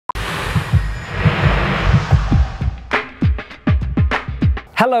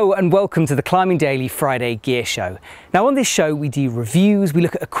Hello and welcome to the Climbing Daily Friday Gear Show. Now on this show we do reviews, we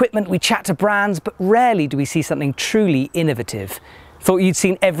look at equipment, we chat to brands, but rarely do we see something truly innovative. Thought you'd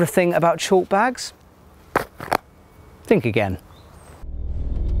seen everything about chalk bags? Think again.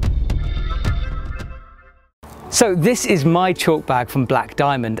 So this is my chalk bag from Black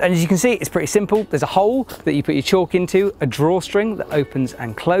Diamond, and as you can see it's pretty simple. There's a hole that you put your chalk into, a drawstring that opens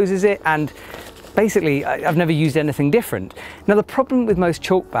and closes it, and basically, I've never used anything different. Now the problem with most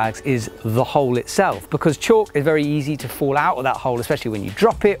chalk bags is the hole itself, because chalk is very easy to fall out of that hole, especially when you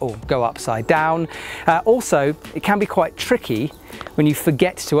drop it or go upside down. Also, it can be quite tricky when you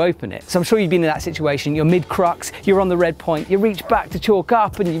forget to open it. So I'm sure you've been in that situation, you're mid-crux, you're on the red point, you reach back to chalk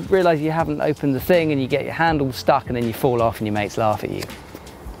up and you realise you haven't opened the thing and you get your hand all stuck and then you fall off and your mates laugh at you.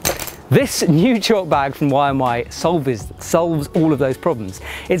 This new chalk bag from Y&Y solves all of those problems.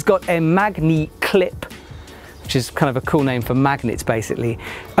 It's got a magni clip, which is kind of a cool name for magnets basically,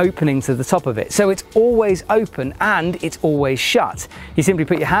 opening to the top of it. So it's always open and it's always shut. You simply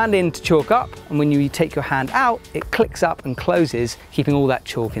put your hand in to chalk up, and when you take your hand out, it clicks up and closes, keeping all that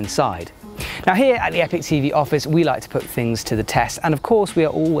chalk inside. Now here at the EpicTV office, we like to put things to the test, and of course we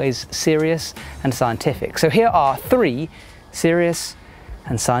are always serious and scientific. So here are 3 serious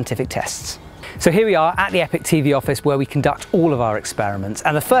and scientific tests. So here we are at the EpicTV office where we conduct all of our experiments,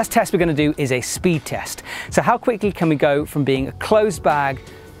 and the first test we're going to do is a speed test. So how quickly can we go from being a closed bag,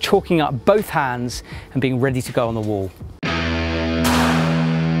 chalking up both hands and being ready to go on the wall?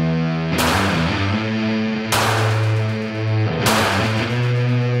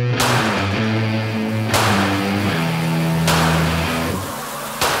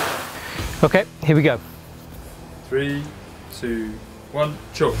 Okay, here we go. 3, 2, 1,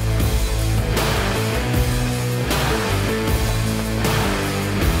 chalk.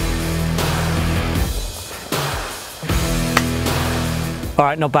 All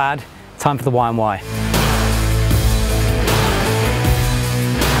right, not bad. Time for the Y&Y.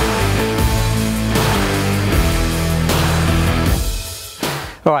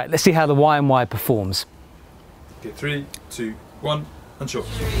 All right, let's see how the Y&Y performs. Okay, 3, 2, 1, and chalk.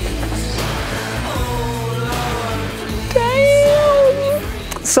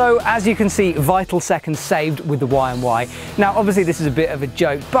 So as you can see, vital seconds saved with the Y&Y. Now obviously this is a bit of a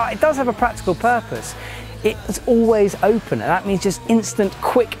joke, but it does have a practical purpose. It's always open, and that means just instant,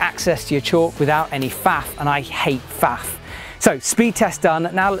 quick access to your chalk without any faff, and I hate faff. So speed test done,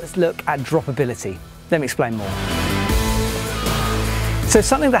 now let's look at droppability. Let me explain more. So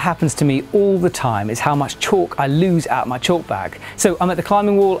something that happens to me all the time is how much chalk I lose out of my chalk bag. So I'm at the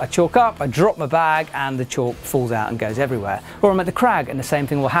climbing wall, I chalk up, I drop my bag and the chalk falls out and goes everywhere. Or I'm at the crag and the same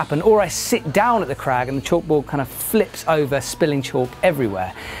thing will happen. Or I sit down at the crag and the chalkboard kind of flips over, spilling chalk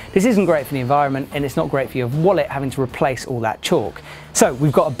everywhere. This isn't great for the environment, and it's not great for your wallet having to replace all that chalk. So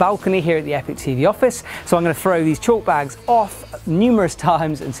we've got a balcony here at the EpicTV office, so I'm going to throw these chalk bags off numerous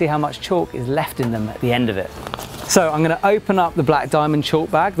times and see how much chalk is left in them at the end of it. So I'm going to open up the Black Diamond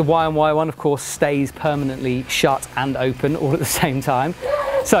chalk bag. The Y&Y one, of course, stays permanently shut and open all at the same time.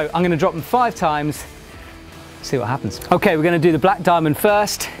 So I'm going to drop them 5 times, see what happens. Okay, we're going to do the Black Diamond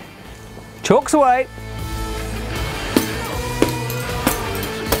first. Chalk's away.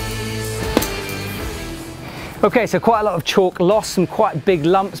 Okay, so quite a lot of chalk lost, some quite big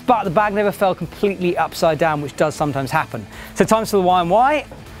lumps, but the bag never fell completely upside down, which does sometimes happen. So time for the Y&Y.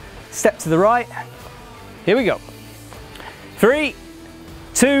 Step to the right. Here we go. 3,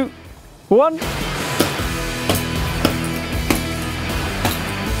 2, 1.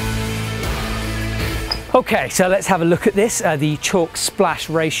 Okay, so let's have a look at this, the chalk splash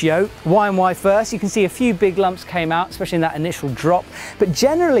ratio. Y&Y first, you can see a few big lumps came out, especially in that initial drop, but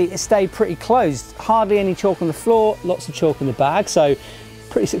generally it stayed pretty closed. Hardly any chalk on the floor, lots of chalk in the bag, so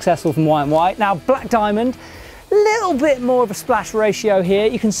pretty successful from Y&Y. Now Black Diamond, little bit more of a splash ratio here.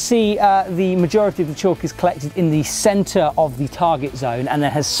 You can see the majority of the chalk is collected in the center of the target zone and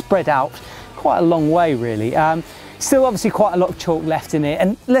then has spread out quite a long way really. Still obviously quite a lot of chalk left in it,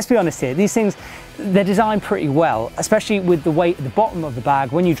 and let's be honest here, these things, they're designed pretty well, especially with the weight at the bottom of the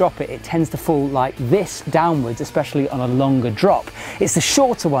bag. When you drop it, it tends to fall like this downwards, especially on a longer drop. It's the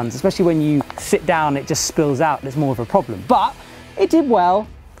shorter ones, especially when you sit down, it just spills out, there's more of a problem. But it did well.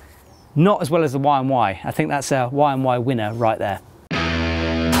 Not as well as the Y&Y. I think that's a Y&Y winner right there.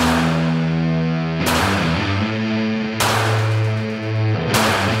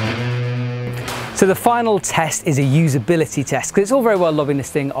 So the final test is a usability test, because it's all very well lobbing this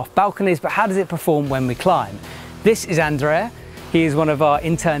thing off balconies, but how does it perform when we climb? This is Andrea. He is one of our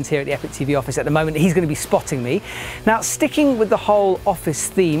interns here at the EpicTV office at the moment. He's going to be spotting me. Now, sticking with the whole office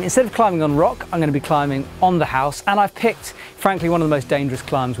theme, instead of climbing on rock, I'm going to be climbing on the house, and I've picked, frankly, one of the most dangerous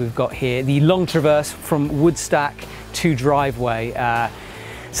climbs we've got here, the long traverse from wood stack to driveway.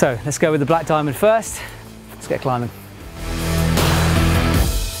 So let's go with the Black Diamond first. Let's get climbing.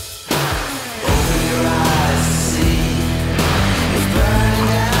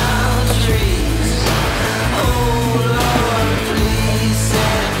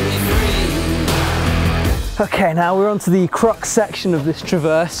 Okay, now we're onto the crux section of this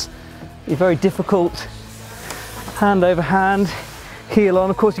traverse. A very difficult hand over hand, heel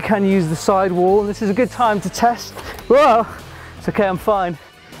on. Of course, you can use the side wall. This is a good time to test. Whoa, it's okay, I'm fine.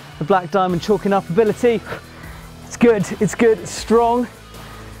 The Black Diamond chalking up ability. It's good, it's strong.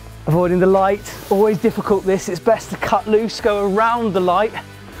 Avoiding the light, always difficult this. It's best to cut loose, go around the light,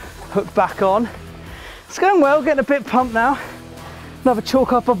 hook back on. It's going well, getting a bit pumped now. Another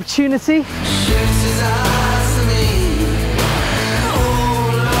chalk up opportunity.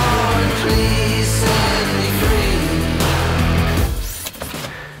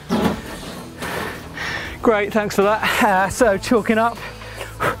 Great, thanks for that. So chalking up,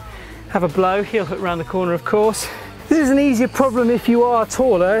 have a blow, heel hook around the corner of course. This is an easier problem if you are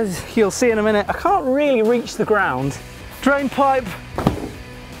taller, as you'll see in a minute. I can't really reach the ground. Drain pipe.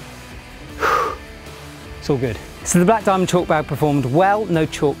 It's all good. So the Black Diamond chalk bag performed well, no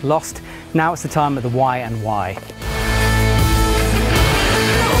chalk lost. Now it's the time of the why and why.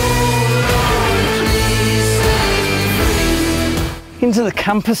 Into the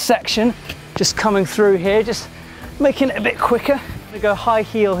campus section, just coming through here, just making it a bit quicker. I'm gonna go high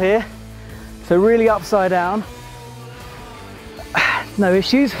heel here, so really upside down. No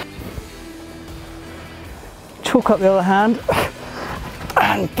issues. Chalk up the other hand,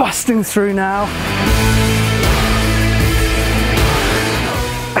 and busting through now.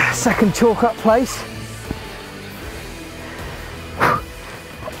 Second chalk up place.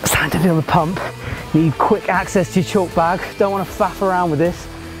 Starting to feel the pump. Need quick access to your chalk bag. Don't want to faff around with this.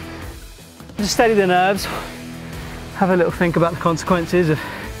 Just steady the nerves. Have a little think about the consequences of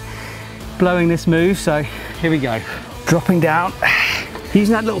blowing this move. So here we go. Dropping down,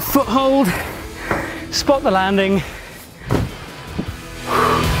 using that little foothold, spot the landing.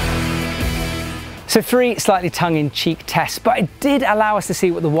 So 3 slightly tongue-in-cheek tests, but it did allow us to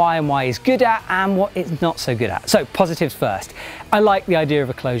see what the why and why is good at and what it's not so good at. So positives first. I like the idea of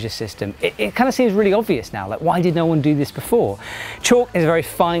a closure system. It kind of seems really obvious now, like why did no one do this before? Chalk is a very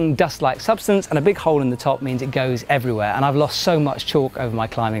fine dust-like substance and a big hole in the top means it goes everywhere, and I've lost so much chalk over my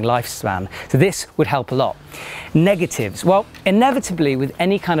climbing lifespan, so this would help a lot. Negatives, well, inevitably with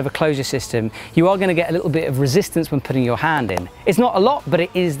any kind of a closure system, you are going to get a little bit of resistance when putting your hand in. It's not a lot, but it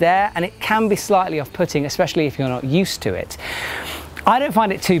is there, and it can be slightly off-putting, especially if you're not used to it. I don't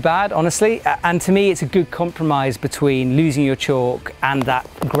find it too bad, honestly, and to me it's a good compromise between losing your chalk and that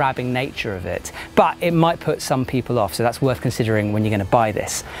grabbing nature of it, but it might put some people off, so that's worth considering when you're going to buy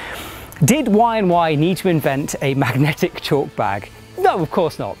this. Did Y&Y need to invent a magnetic chalk bag? No, of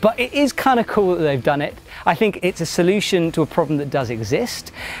course not, but it is kind of cool that they've done it. I think it's a solution to a problem that does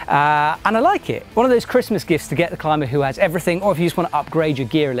exist, and I like it. One of those Christmas gifts to get the climber who has everything, or if you just want to upgrade your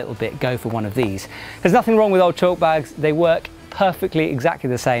gear a little bit, go for one of these. There's nothing wrong with old chalk bags, they work perfectly exactly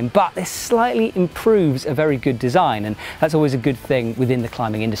the same, but this slightly improves a very good design, and that's always a good thing within the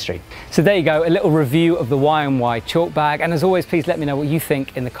climbing industry. So there you go, a little review of the Y&Y chalk bag, and as always, please let me know what you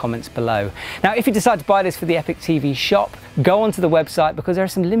think in the comments below. Now, if you decide to buy this for the EpicTV shop, go onto the website because there are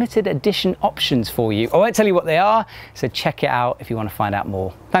some limited edition options for you. I won't tell you what they are, so check it out if you want to find out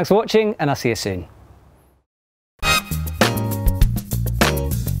more. Thanks for watching, and I'll see you soon.